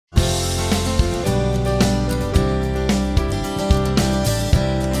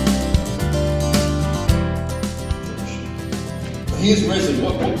He is risen.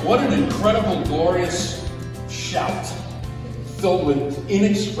 What an incredible, glorious shout, filled with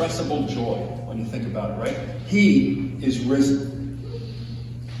inexpressible joy when you think about it, right? He is risen.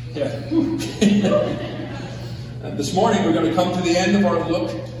 Yeah. This morning we're going to come to the end of our look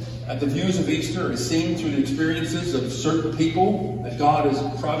at the views of Easter as seen through the experiences of certain people that God has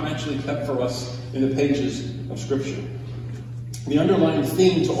providentially kept for us in the pages of Scripture. The underlying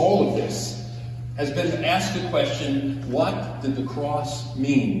theme to all of this has been to ask the question, what did the cross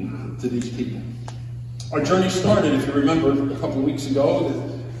mean to these people? Our journey started, if you remember, a couple of weeks ago.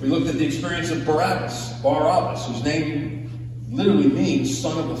 We looked at the experience of Barabbas, whose name literally means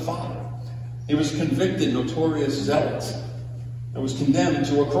son of the Father. He was a convicted, notorious zealot and was condemned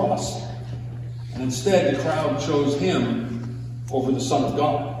to a cross. And instead, the crowd chose him over the Son of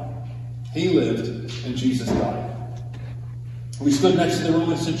God. He lived and Jesus died. We stood next to the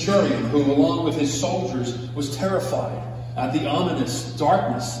Roman centurion who, along with his soldiers, was terrified at the ominous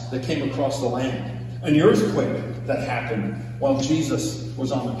darkness that came across the land, and the earthquake that happened while Jesus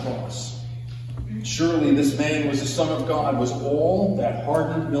was on the cross. Surely this man was the Son of God, was all that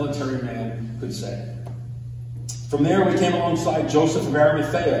hardened military man could say. From there we came alongside Joseph of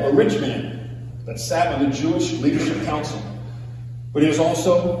Arimathea, a rich man that sat on the Jewish leadership council. But he was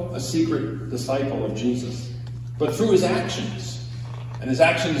also a secret disciple of Jesus. But through his actions,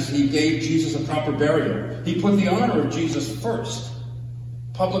 he gave Jesus a proper burial. He put the honor of Jesus first,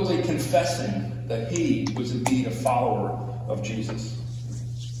 publicly confessing that he was indeed a follower of Jesus.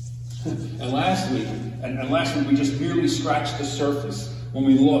 And last week we just merely scratched the surface when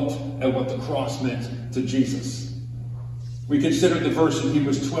we looked at what the cross meant to Jesus. We considered the verse in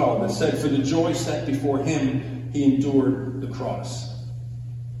Hebrews 12 that said, "For the joy set before him, he endured the cross."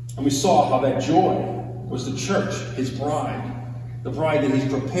 And we saw how that joy was the church, his bride, the bride that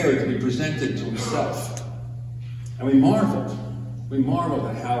he's prepared to be presented to himself. And we marveled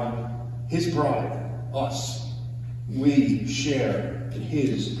at how his bride, us, we share in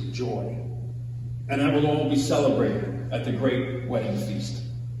his joy. And that will all be celebrated at the great wedding feast.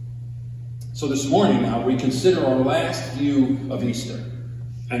 So this morning now we consider our last view of Easter.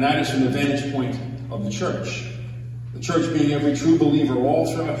 And that is from the vantage point of the church. The church being every true believer all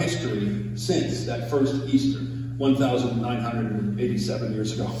throughout history since that first Easter, 1,987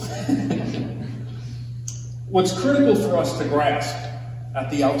 years ago. What's critical for us to grasp at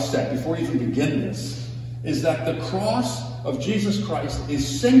the outset, before we even begin this, is that the cross of Jesus Christ is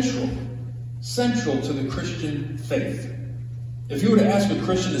central to the Christian faith. If you were to ask a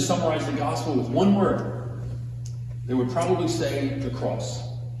Christian to summarize the gospel with one word, they would probably say the cross.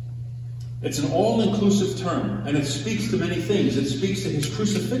 It's an all-inclusive term, and it speaks to many things. It speaks to his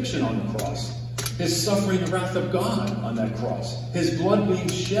crucifixion on the cross, his suffering the wrath of God on that cross, his blood being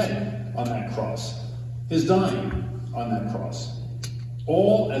shed on that cross, his dying on that cross,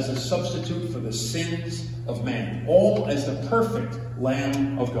 all as a substitute for the sins of man, all as the perfect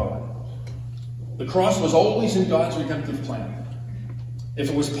Lamb of God. The cross was always in God's redemptive plan. If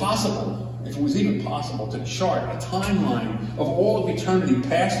it was even possible to chart a timeline of all of eternity,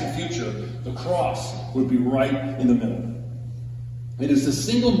 past and future, the cross would be right in the middle. It is the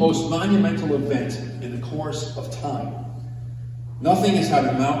single most monumental event in the course of time. Nothing has had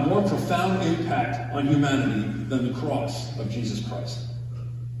a more profound impact on humanity than the cross of Jesus Christ.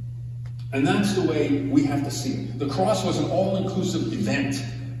 And that's the way we have to see it. The cross was an all-inclusive event,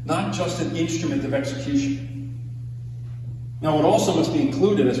 not just an instrument of execution. Now, what also must be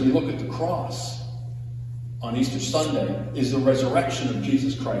included as we look at the cross on Easter Sunday is the resurrection of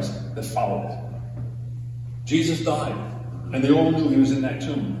Jesus Christ that followed it. Jesus died, and they all knew he was in that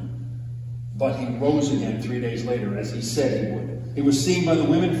tomb. But he rose again 3 days later, as he said he would. He was seen by the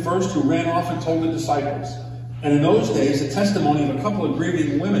women first, who ran off and told the disciples. And in those days, the testimony of a couple of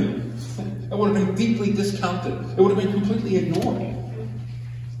grieving women, it would have been deeply discounted. It would have been completely ignored.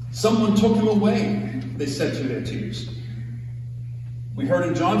 Someone took him away, they said through their tears. We heard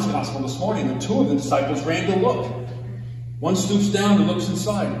in John's Gospel this morning that two of the disciples ran to look. One stoops down and looks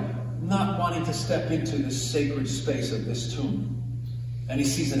inside, not wanting to step into the sacred space of this tomb. And he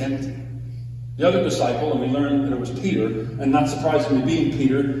sees it empty. The other disciple, and we learn that it was Peter, and not surprisingly being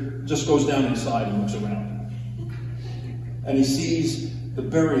Peter, just goes down inside and looks around. And he sees the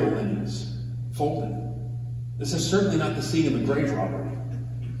burial linens folded. This is certainly not the scene of a grave robbery.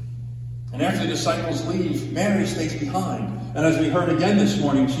 And after the disciples leave, Mary stays behind. And as we heard again this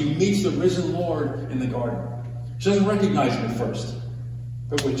morning, she meets the risen Lord in the garden. She doesn't recognize him at first.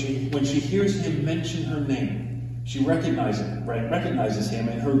 But when she hears him mention her name, she recognizes him,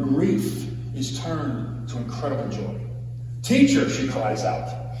 and her grief is turned to incredible joy. "Teacher," she cries out,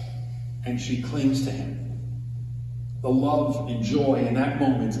 and she clings to him. the love and joy in that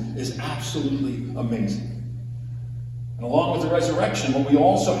moment is absolutely amazing. And along with the resurrection, what we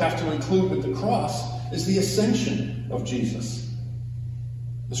also have to include with the cross is the ascension of Jesus.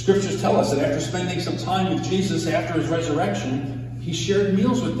 The scriptures tell us that after spending some time with Jesus after his resurrection, he shared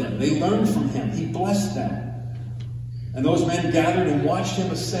meals with them. They learned from him. He blessed them. And those men gathered and watched him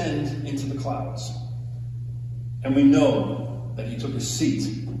ascend into the clouds. And we know that he took a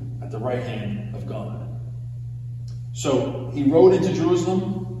seat at the right hand of God. So he rode into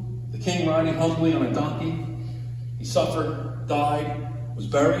Jerusalem, the king riding humbly on a donkey. He suffered, died, was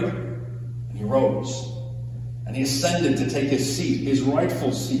buried, and he rose. And he ascended to take his seat, his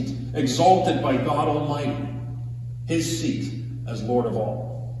rightful seat, exalted by God Almighty, his seat as Lord of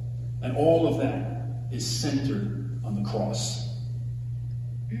all. And all of that is centered on the cross.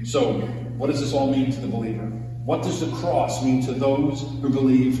 So, what does this all mean to the believer? What does the cross mean to those who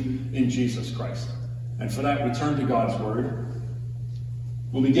believe in Jesus Christ? And for that, we turn to God's Word.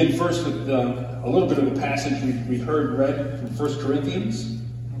 We'll begin first with a little bit of the passage we heard read from 1 Corinthians.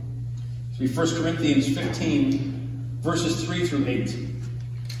 It's be 1 Corinthians 15, verses 3 through 8.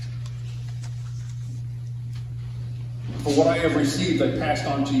 For what I have received, I passed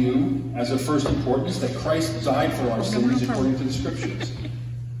on to you as of first importance, that Christ died for our sins according to the Scriptures,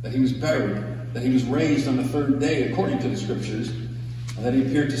 that he was buried, that he was raised on the third day according to the Scriptures, and that he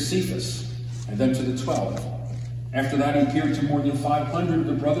appeared to Cephas, and then to the 12. After that, he appeared to more than 500 of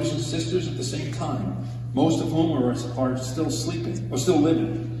the brothers and sisters at the same time, most of whom are still sleeping, or still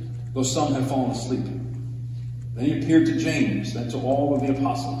living, though some have fallen asleep. Then he appeared to James, then to all of the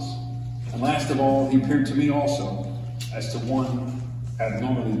apostles. And last of all, he appeared to me also, as to one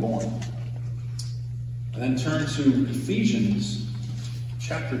abnormally born. And then turn to Ephesians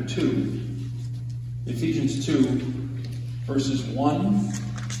chapter 2. Ephesians 2, verses 1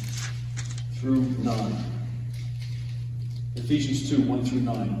 through 9. Ephesians 2, 1 through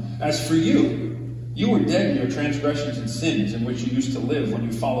 9. As for you, you were dead in your transgressions and sins in which you used to live when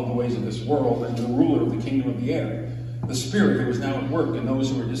you followed the ways of this world and the ruler of the kingdom of the air, the spirit who is now at work in those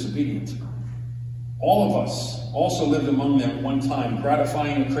who are disobedient. All of us also lived among them at one time,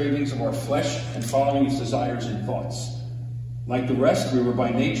 gratifying the cravings of our flesh and following its desires and thoughts. Like the rest, we were by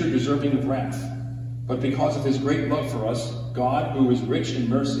nature deserving of wrath. But because of his great love for us, God, who is rich in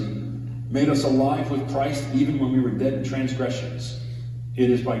mercy, made us alive with Christ even when we were dead in transgressions. It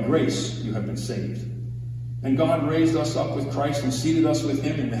is by grace you have been saved. And God raised us up with Christ and seated us with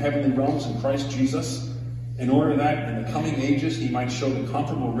him in the heavenly realms in Christ Jesus, in order that in the coming ages he might show the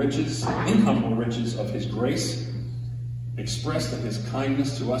incomparable riches of his grace, expressed in his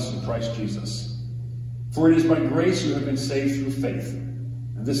kindness to us in Christ Jesus. For it is by grace you have been saved through faith.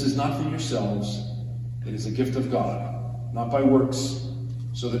 And this is not from yourselves, it is a gift of God, not by works,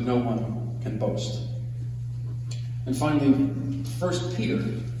 so that no one can boast. And finally, 1 Peter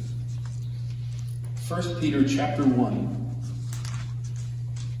chapter 1,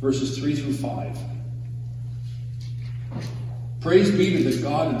 verses 3 through 5. Praise be to the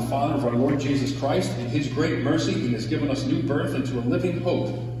God and Father of our Lord Jesus Christ. In his great mercy, he has given us new birth into a living hope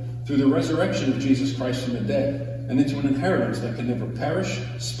through the resurrection of Jesus Christ from the dead, and into an inheritance that can never perish,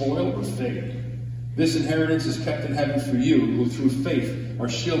 spoil, or fade. This inheritance is kept in heaven for you, who through faith are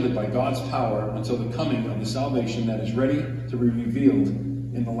shielded by God's power until the coming of the salvation that is ready to be revealed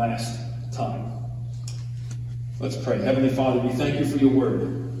in the last time. Let's pray. Heavenly Father, we thank you for your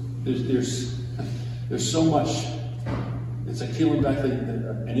word. There's so much. It's like peeling back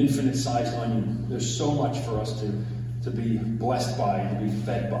an infinite-sized onion. There's so much for us to be blessed by and to be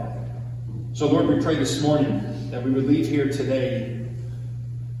fed by. So, Lord, we pray this morning that we would leave here today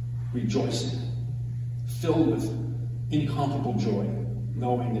rejoicing, filled with incomparable joy,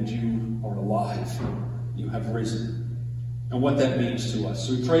 knowing that you are alive, you have risen, and what that means to us.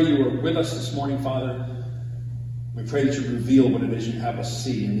 So we pray you are with us this morning, Father. We pray that you reveal what it is you have us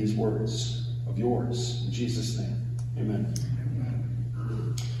see in these words of yours. In Jesus' name. Amen.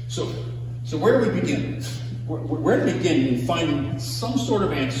 So where do we begin? Where to begin in finding some sort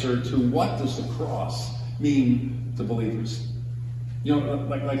of answer to what does the cross mean to believers? You know,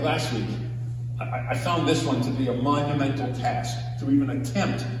 like last week, I found this one to be a monumental task to even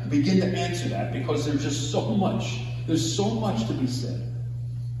attempt to begin to answer that, because there's just so much. There's so much to be said.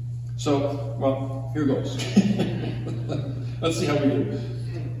 So, well, here goes. Let's see how we do.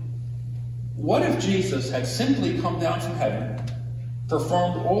 What if Jesus had simply come down from heaven,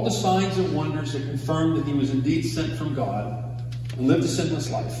 performed all the signs and wonders that confirmed that he was indeed sent from God, and lived a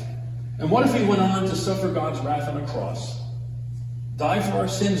sinless life? And what if he went on to suffer God's wrath on a cross, die for our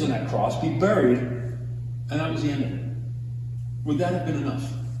sins on that cross, be buried, and that was the end of it? Would that have been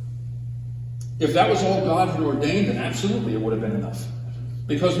enough? If that was all God had ordained, then absolutely it would have been enough.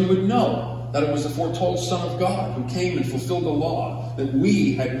 Because we would know that it was the foretold Son of God who came and fulfilled the law that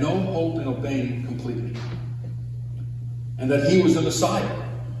we had no hope in obeying completely. And that he was the Messiah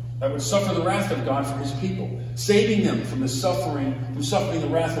that would suffer the wrath of God for his people, saving them from suffering the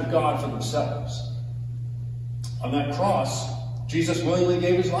wrath of God for themselves. On that cross, Jesus willingly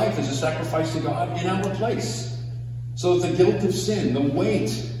gave his life as a sacrifice to God in our place, so that the guilt of sin, the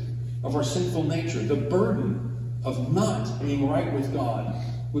weight of our sinful nature, the burden of not being right with God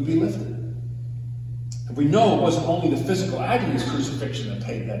would be lifted. And we know it wasn't only the physical agony of crucifixion that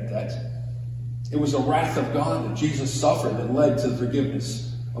paid that debt. It was the wrath of God that Jesus suffered that led to the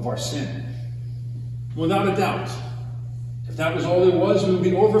forgiveness of our sin. Without a doubt, if that was all there was, we would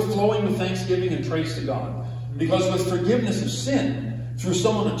be overflowing with thanksgiving and praise to God. Because with forgiveness of sin, through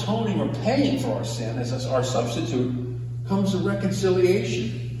someone atoning or paying for our sin as our substitute, comes a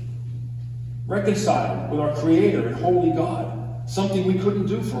reconciliation. Reconciled with our Creator and holy God, something we couldn't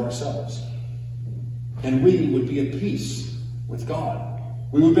do for ourselves. And we would be at peace with God.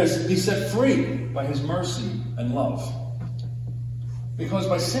 We would be set free by his mercy and love. Because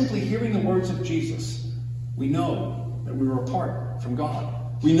by simply hearing the words of Jesus, we know that we were apart from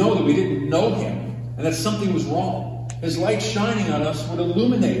God. We know that we didn't know him and that something was wrong. His light shining on us would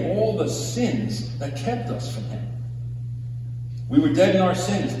illuminate all the sins that kept us from him. We were dead in our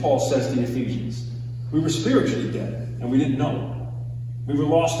sins, Paul says to the Ephesians. We were spiritually dead, and we didn't know it. We were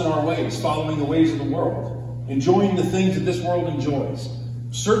lost in our ways, following the ways of the world, enjoying the things that this world enjoys,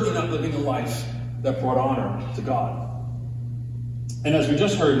 certainly not living a life that brought honor to God. And as we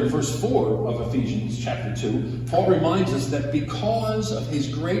just heard in verse 4 of Ephesians chapter 2, Paul reminds us that because of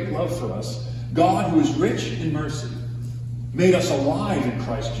his great love for us, God, who is rich in mercy, made us alive in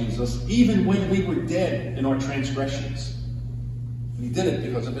Christ Jesus, even when we were dead in our transgressions. He did it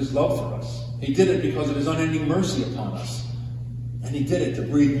because of his love for us. He did it because of his unending mercy upon us. And he did it to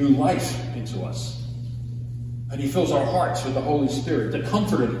breathe new life into us. And he fills our hearts with the Holy Spirit, the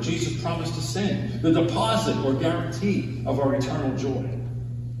comforter that Jesus promised to send, the deposit or guarantee of our eternal joy.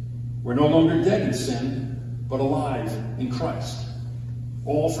 We're no longer dead in sin, but alive in Christ.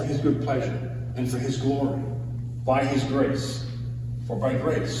 All for his good pleasure and for his glory, by his grace. For by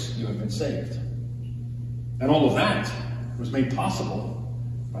grace you have been saved. And all of that was made possible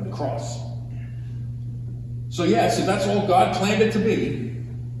by the cross. So yes, if that's all God planned it to be,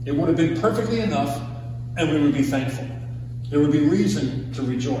 it would have been perfectly enough, and we would be thankful. There would be reason to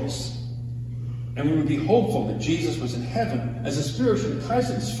rejoice. And we would be hopeful that Jesus was in heaven as a spiritual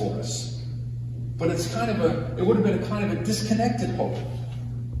presence for us. But it would have been a kind of a disconnected hope,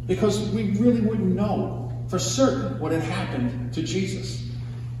 because we really wouldn't know for certain what had happened to Jesus.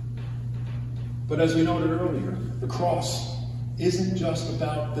 But as we noted earlier, the cross isn't just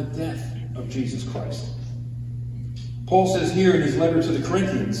about the death of Jesus Christ. Paul says here in his letter to the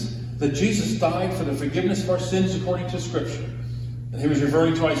Corinthians that Jesus died for the forgiveness of our sins according to Scripture. And he was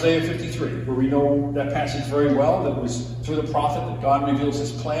referring to Isaiah 53, where we know that passage very well, that it was through the prophet that God reveals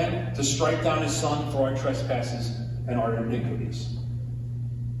his plan to strike down his Son for our trespasses and our iniquities.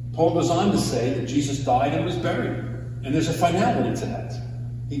 Paul goes on to say that Jesus died and was buried. And there's a finality to that.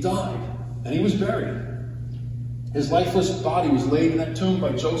 He died and he was buried. His lifeless body was laid in that tomb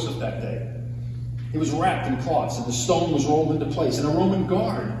by Joseph that day. He was wrapped in cloths, and the stone was rolled into place, and a Roman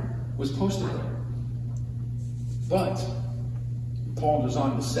guard was posted there. But Paul goes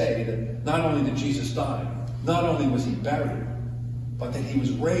on to say that not only did Jesus die, not only was he buried, but that he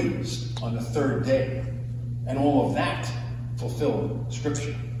was raised on the third day. And all of that fulfilled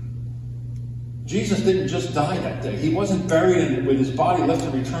Scripture. Jesus didn't just die that day. He wasn't buried with his body left to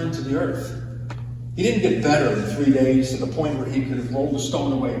return to the earth. He didn't get better in 3 days to the point where he could have rolled the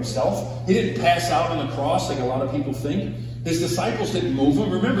stone away himself. He didn't pass out on the cross like a lot of people think. His disciples didn't move him.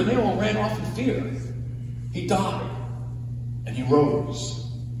 Remember, they all ran off in fear. He died, and he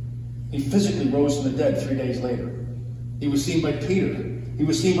rose. He physically rose from the dead 3 days later. He was seen by Peter. He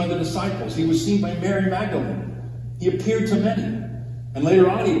was seen by the disciples. He was seen by Mary Magdalene. He appeared to many. And later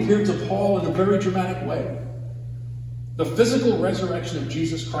on, he appeared to Paul in a very dramatic way. The physical resurrection of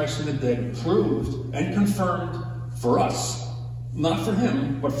Jesus Christ from the dead proved and confirmed for us, not for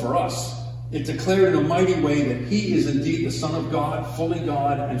him, but for us. It declared in a mighty way that he is indeed the Son of God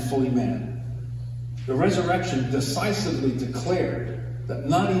and fully man. The resurrection decisively declared that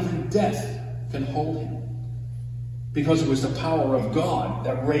not even death can hold him, because it was the power of God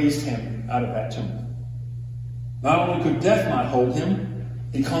that raised him out of that tomb. Not only could death not hold him,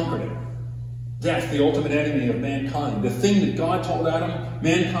 he conquered it. Death, the ultimate enemy of mankind, the thing that God told Adam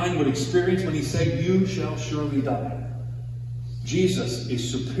mankind would experience when he said, "You shall surely die." Jesus is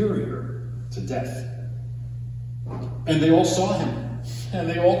superior to death. And they all saw him, and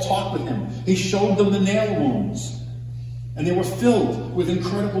they all talked with him. He showed them the nail wounds, and they were filled with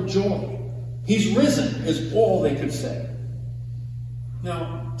incredible joy. He's risen is all they could say.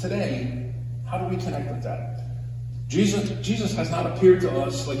 Now, today, how do we connect with that? Jesus has not appeared to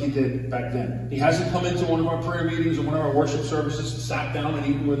us like he did back then. He hasn't come into one of our prayer meetings or one of our worship services, sat down and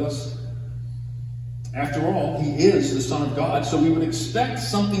eaten with us. After all, he is the Son of God, so we would expect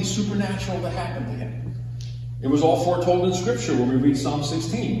something supernatural to happen to him. It was all foretold in Scripture when we read Psalm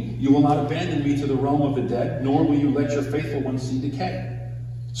 16. You will not abandon me to the realm of the dead, nor will you let your faithful one see decay.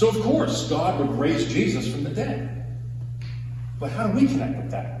 So of course, God would raise Jesus from the dead. But how do we connect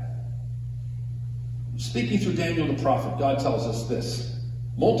with that? Speaking through Daniel the prophet, God tells us this: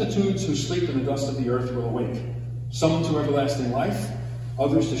 multitudes who sleep in the dust of the earth will awake, some to everlasting life,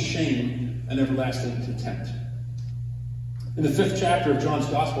 others to shame and everlasting contempt. In the 5th chapter of John's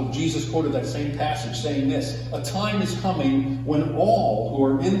Gospel, Jesus quoted that same passage, saying this: a time is coming when all who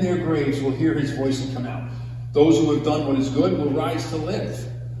are in their graves will hear his voice and come out. Those who have done what is good will rise to live,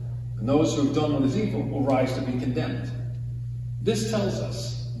 and those who have done what is evil will rise to be condemned. This tells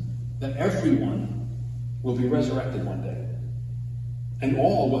us that everyone will be resurrected one day, and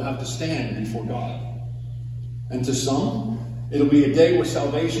all will have to stand before God. And to some, it'll be a day where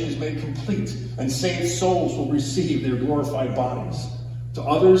salvation is made complete, and saved souls will receive their glorified bodies. To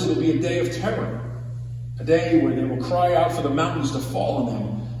others, it'll be a day of terror, a day where they will cry out for the mountains to fall on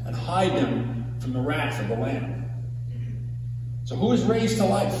them and hide them from the wrath of the Lamb. So who is raised to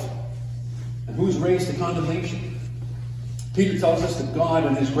life, and who is raised to condemnation? Peter tells us that God,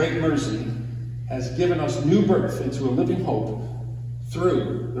 in his great mercy, has given us new birth into a living hope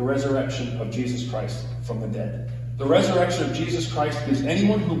through the resurrection of Jesus Christ from the dead. The resurrection of Jesus Christ gives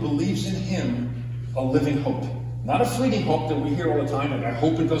anyone who believes in him a living hope. Not a fleeting hope that we hear all the time, like, I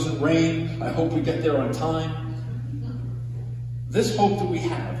hope it doesn't rain, I hope we get there on time. This hope that we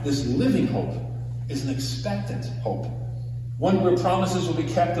have, this living hope, is an expectant hope. One where promises will be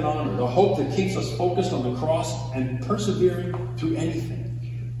kept and honored. A hope that keeps us focused on the cross and persevering through anything.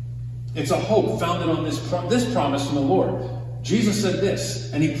 It's a hope founded on this promise from the Lord. Jesus said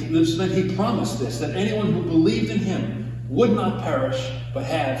this, and he promised this, that anyone who believed in him would not perish, but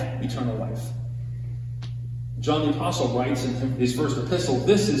have eternal life. John the Apostle writes in his first epistle,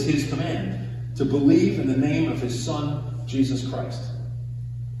 this is his command, to believe in the name of his Son, Jesus Christ.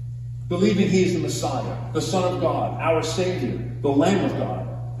 Believing he is the Messiah, the Son of God, our Savior, the Lamb of God,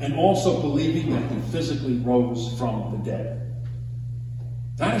 and also believing that he physically rose from the dead.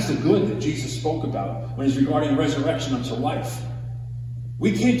 That is the good that Jesus spoke about when he's regarding resurrection unto life.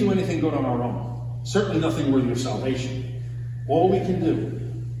 We can't do anything good on our own. Certainly nothing worthy of salvation. All we can do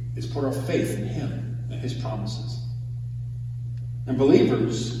is put our faith in him and his promises. And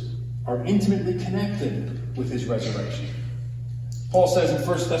believers are intimately connected with his resurrection. Paul says in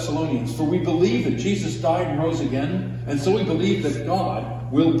 1 Thessalonians, for we believe that Jesus died and rose again, and so we believe that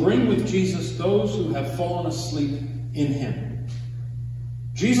God will bring with Jesus those who have fallen asleep in him.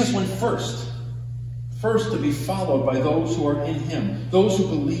 Jesus went first to be followed by those who are in him, those who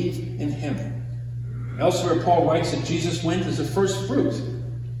believe in him. Elsewhere, Paul writes that Jesus went as the first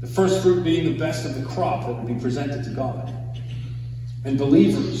fruit being the best of the crop that would be presented to God. And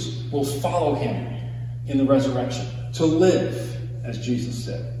believers will follow him in the resurrection, to live, as Jesus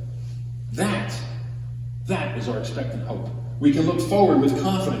said. That is our expectant hope. We can look forward with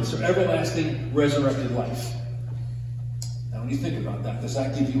confidence to everlasting resurrected life. When you think about that, does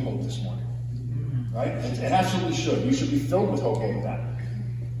that give you hope this morning? Right? It absolutely should. You should be filled with hope over that.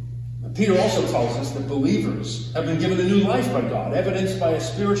 But Peter also tells us that believers have been given a new life by God, evidenced by a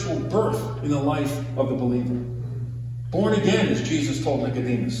spiritual birth in the life of the believer. Born again, as Jesus told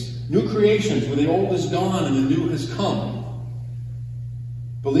Nicodemus. New creations where the old is gone and the new has come.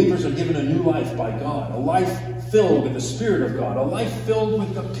 Believers are given a new life by God, a life filled with the Spirit of God, a life filled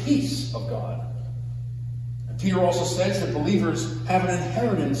with the peace of God. Peter also says that believers have an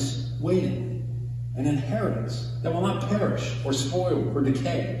inheritance waiting. An inheritance that will not perish or spoil or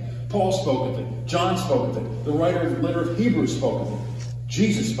decay. Paul spoke of it. John spoke of it. The writer of the letter of Hebrews spoke of it.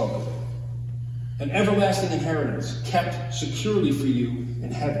 Jesus spoke of it. An everlasting inheritance kept securely for you in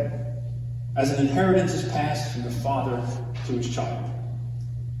heaven, as an inheritance is passed from the father to his child.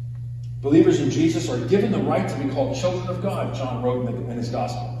 Believers in Jesus are given the right to be called children of God, John wrote in his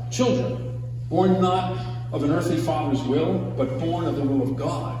gospel. Children, born not of an earthly father's will, but born of the will of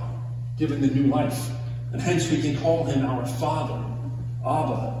God, given the new life. And hence we can call him our Father,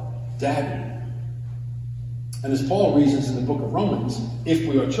 Abba, Daddy. And as Paul reasons in the book of Romans, if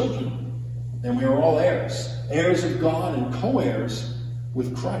we are children, then we are all heirs, heirs of God and co-heirs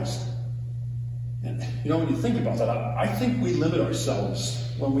with Christ. And when you think about that, I think we limit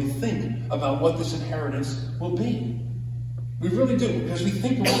ourselves when we think about what this inheritance will be. We really do, because we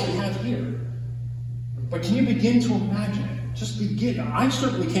think of what we have here. But can you begin to imagine it? Just begin. I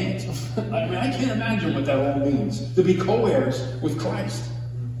certainly can't. I can't imagine what that all means, to be co-heirs with Christ.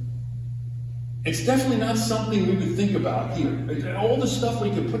 It's definitely not something we would think about here. All the stuff we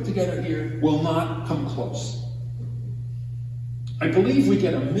could put together here will not come close. I believe we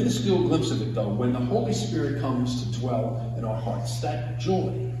get a minuscule glimpse of it, though, when the Holy Spirit comes to dwell in our hearts. That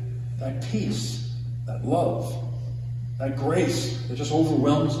joy, that peace, that love, that grace that just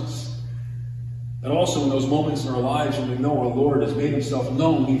overwhelms us. And also in those moments in our lives when we know our Lord has made himself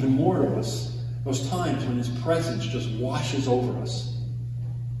known even more to us, those times when his presence just washes over us.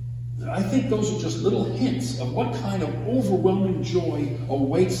 I think those are just little hints of what kind of overwhelming joy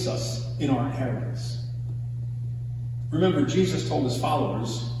awaits us in our inheritance. Remember, Jesus told his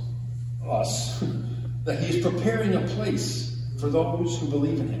followers, us, that he is preparing a place for those who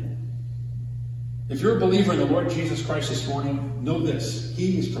believe in him. If you're a believer in the Lord Jesus Christ this morning, know this: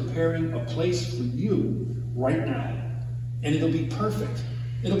 he is preparing a place for you right now. And it'll be perfect.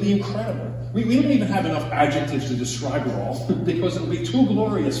 It'll be incredible. We don't even have enough adjectives to describe it all because it'll be too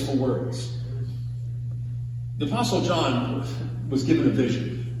glorious for words. The Apostle John was given a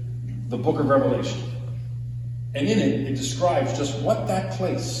vision, the book of Revelation. And in it, it describes just what that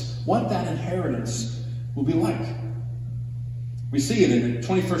place, what that inheritance will be like. We see it in the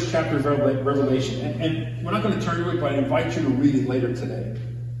 21st chapter of Revelation. And we're not going to turn to it, but I invite you to read it later today.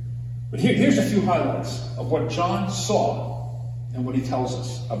 But here's a few highlights of what John saw and what he tells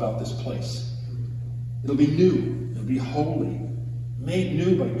us about this place. It'll be new. It'll be holy. Made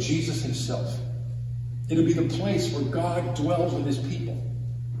new by Jesus himself. It'll be the place where God dwells with his people.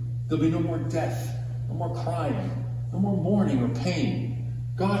 There'll be no more death. No more crying, no more mourning or pain.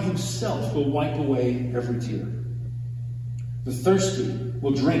 God himself will wipe away every tear. The thirsty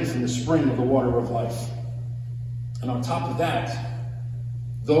will drink from the spring of the water of life. And on top of that,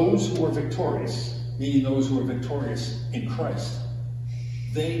 those who are victorious, meaning those who are victorious in Christ,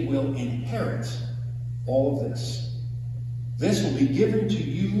 they will inherit all of this. This will be given to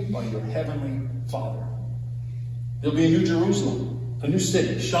you by your heavenly Father. There'll be a new Jerusalem, a new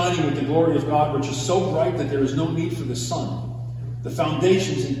city, shining with the glory of God, which is so bright that there is no need for the sun. The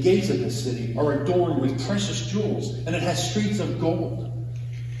foundations and gates of this city are adorned with precious jewels, and it has streets of gold.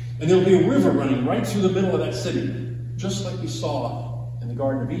 And there will be a river running right through the middle of that city, just like we saw in the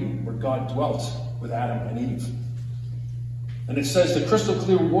Garden of Eden, where God dwelt with Adam and Eve. And it says the crystal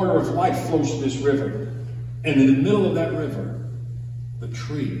clear water of life flows through this river. And in the middle of that river, the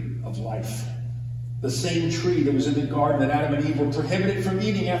tree of life. The same tree that was in the garden that Adam and Eve were prohibited from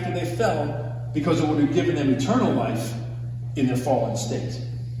eating after they fell, because it would have given them eternal life in their fallen state.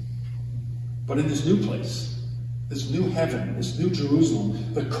 But in this new place, this new heaven, this new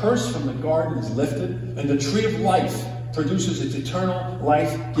Jerusalem, the curse from the garden is lifted, and the tree of life produces its eternal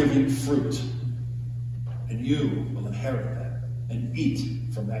life-giving fruit. And you will inherit that and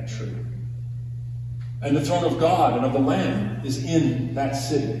eat from that tree. And the throne of God and of the Lamb is in that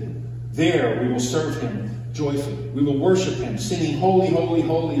city. There we will serve him joyfully. We will worship him, singing, "Holy, holy,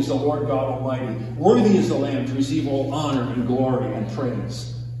 holy is the Lord God Almighty. Worthy is the Lamb to receive all honor and glory and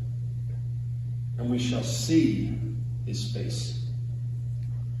praise." And we shall see his face.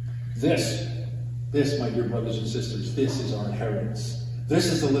 This, my dear brothers and sisters, this is our inheritance.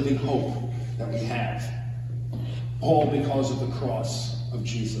 This is the living hope that we have. All because of the cross of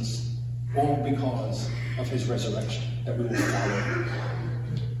Jesus. All because of his resurrection that we will follow.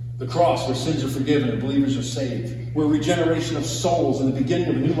 The cross, where sins are forgiven and believers are saved. Where regeneration of souls and the beginning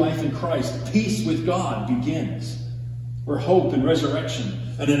of a new life in Christ, peace with God begins. Where hope and resurrection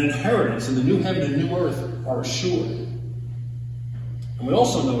and an inheritance in the new heaven and new earth are assured. And we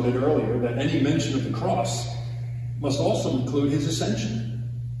also noted earlier that any mention of the cross must also include his ascension.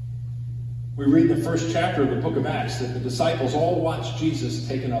 We read in the first chapter of the book of Acts that the disciples all watched Jesus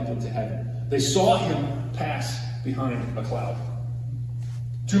taken up into heaven. They saw him pass behind a cloud.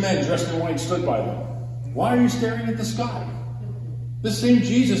 Two men dressed in white stood by them. "Why are you staring at the sky? This same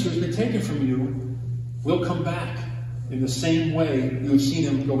Jesus who has been taken from you will come back in the same way you have seen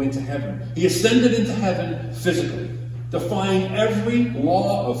him go into heaven." He ascended into heaven physically, defying every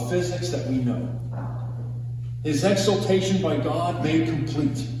law of physics that we know. His exaltation by God made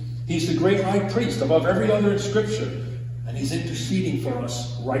complete. He's the great high priest above every other in Scripture, and he's interceding for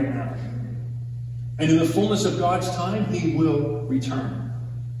us right now. And in the fullness of God's time, he will return.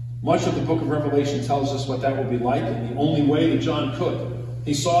 Much of the book of Revelation tells us what that will be like in the only way that John could.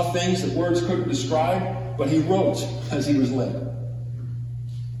 He saw things that words couldn't describe, but he wrote as he was led.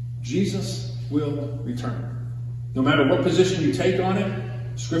 Jesus will return. No matter what position you take on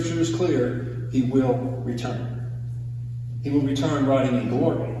it, Scripture is clear, he will return. He will return riding in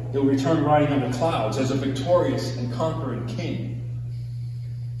glory. He'll return riding on the clouds as a victorious and conquering king.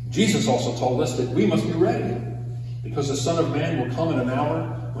 Jesus also told us that we must be ready, because the Son of Man will come in an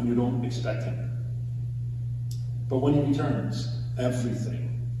hour when you don't expect him. But when he returns,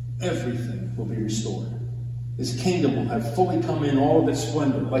 everything will be restored. His kingdom will have fully come in all of its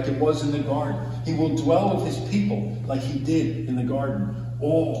splendor, like it was in the garden. He will dwell with his people like he did in the garden.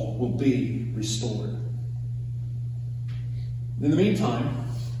 All will be restored. In the meantime,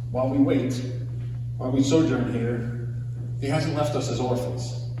 while we wait, while we sojourn here, he hasn't left us as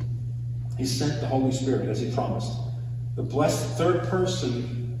orphans. He sent the Holy Spirit, as he promised, the blessed third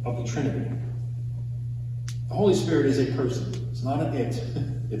person of the Trinity. The Holy Spirit is a person. It's not an it,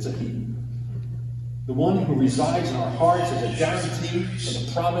 it's a he. The one who resides in our hearts is a guarantee for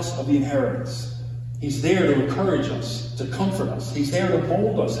the promise of the inheritance. He's there to encourage us, to comfort us. He's there to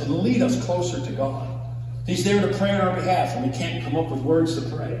mold us and lead us closer to God. He's there to pray on our behalf when we can't come up with words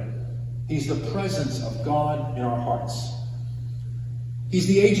to pray. He's the presence of God in our hearts. He's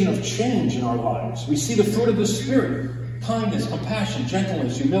the agent of change in our lives. We see the fruit of the Spirit: kindness, compassion,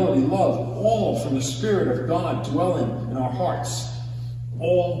 gentleness, humility, love, all from the Spirit of God dwelling in our hearts,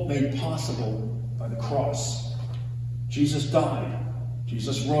 all made possible by the cross. Jesus died.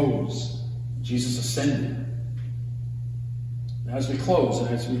 Jesus rose. Jesus ascended. As we close and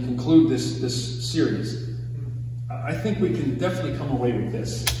as we conclude this series, I think we can definitely come away with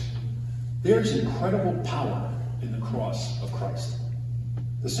this. There's incredible power in the cross of Christ.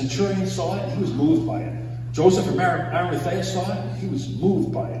 The centurion saw it, he was moved by it. Joseph of Arimathea saw it, he was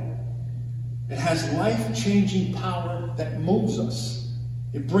moved by it. It has life-changing power that moves us.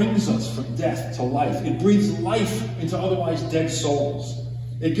 It brings us from death to life. It breathes life into otherwise dead souls.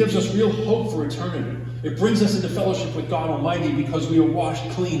 It gives us real hope for eternity. It brings us into fellowship with God Almighty because we are washed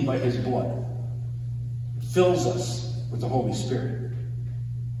clean by his blood. It fills us with the Holy Spirit.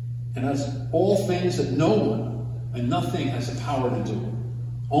 And as all things that no one and nothing has the power to do,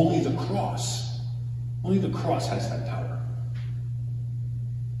 only the cross has that power.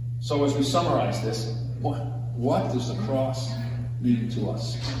 So as we summarize this, what does the cross mean to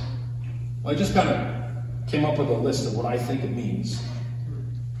us? Well, I just kind of came up with a list of what I think it means.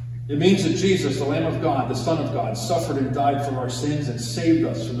 It means that Jesus, the Lamb of God, the Son of God, suffered and died for our sins and saved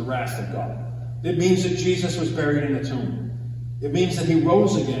us from the wrath of God. It means that Jesus was buried in a tomb. It means that he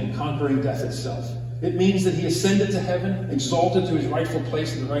rose again, conquering death itself. It means that he ascended to heaven, exalted to his rightful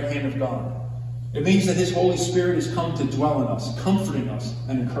place at the right hand of God. It means that his Holy Spirit has come to dwell in us, comforting us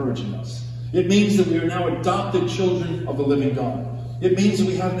and encouraging us. It means that we are now adopted children of the living God. It means that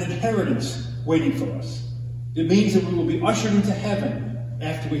we have an inheritance waiting for us. It means that we will be ushered into heaven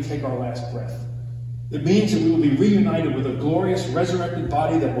after we take our last breath. It means that we will be reunited with a glorious resurrected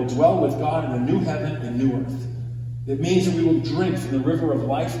body that will dwell with God in a new heaven and new earth. It means that we will drink from the river of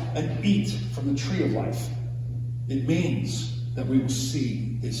life and eat from the tree of life. It means that we will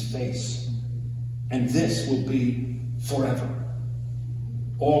see his face. And this will be forever.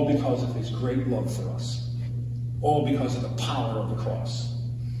 All because of his great love for us. All because of the power of the cross.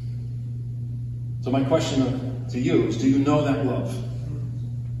 So my question to you is, do you know that love?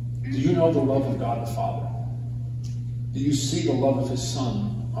 Do you know the love of God the Father? Do you see the love of his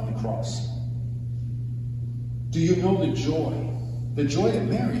Son on the cross? Do you know the joy that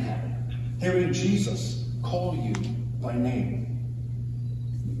Mary had, hearing Jesus call you by name?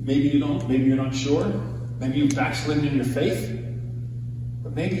 Maybe you don't, maybe you're not sure, maybe you've backslidden in your faith,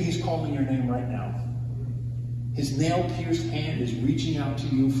 but maybe he's calling your name right now. His nail-pierced hand is reaching out to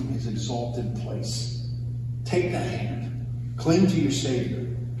you from his exalted place. Take that hand, cling to your Savior.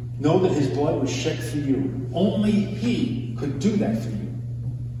 Know that his blood was shed for you. Only he could do that for you.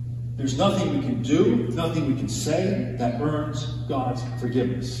 There's nothing we can do, nothing we can say that earns God's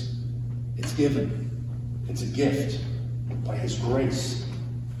forgiveness. It's given. It's a gift by his grace,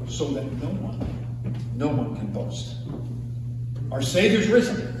 so that no one can boast. Our Savior's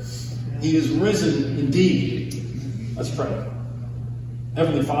risen. He is risen indeed. Let's pray.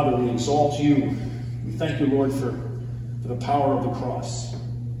 Heavenly Father, we exalt you. We thank you, Lord, for the power of the cross.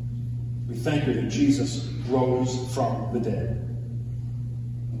 We thank you that Jesus rose from the dead.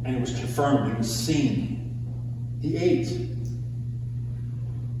 And it was confirmed. He was seen. He ate.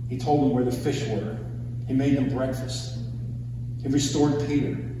 He told them where the fish were. He made them breakfast. He restored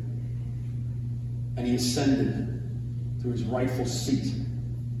Peter. And he ascended to his rightful seat.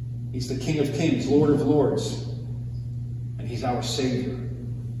 He's the King of Kings, Lord of Lords. And he's our Savior.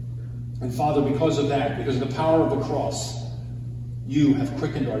 And Father, because of that, because of the power of the cross, You have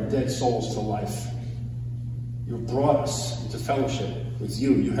quickened our dead souls to life. You have brought us into fellowship with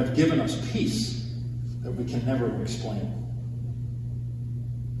you. You have given us peace that we can never explain.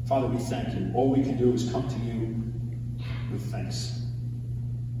 Father, we thank you. All we can do is come to you with thanks.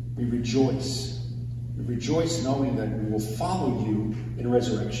 We rejoice. We rejoice knowing that we will follow you in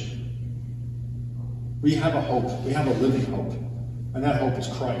resurrection. We have a hope. We have a living hope. And that hope is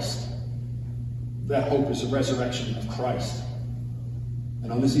Christ. That hope is the resurrection of Christ.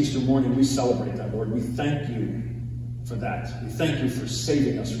 And on this Easter morning, we celebrate that, Lord. We thank you for that. We thank you for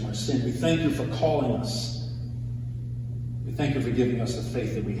saving us from our sin. We thank you for calling us. We thank you for giving us the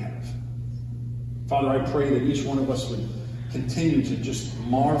faith that we have. Father, I pray that each one of us would continue to just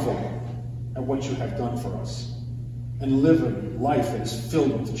marvel at what you have done for us and live a life that is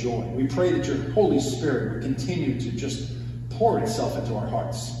filled with joy. We pray that your Holy Spirit would continue to just pour itself into our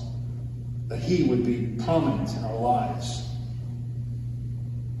hearts, that he would be prominent in our lives,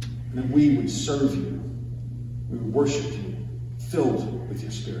 and that we would serve you, we would worship you, filled with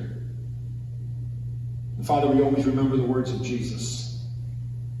your Spirit. And Father, we always remember the words of Jesus,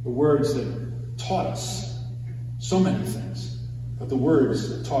 the words that taught us so many things, but the words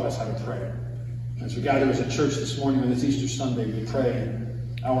that taught us how to pray. As we gather as a church this morning on this Easter Sunday, we pray,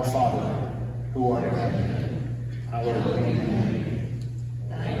 Our Father, who art in heaven, hallowed be thy name.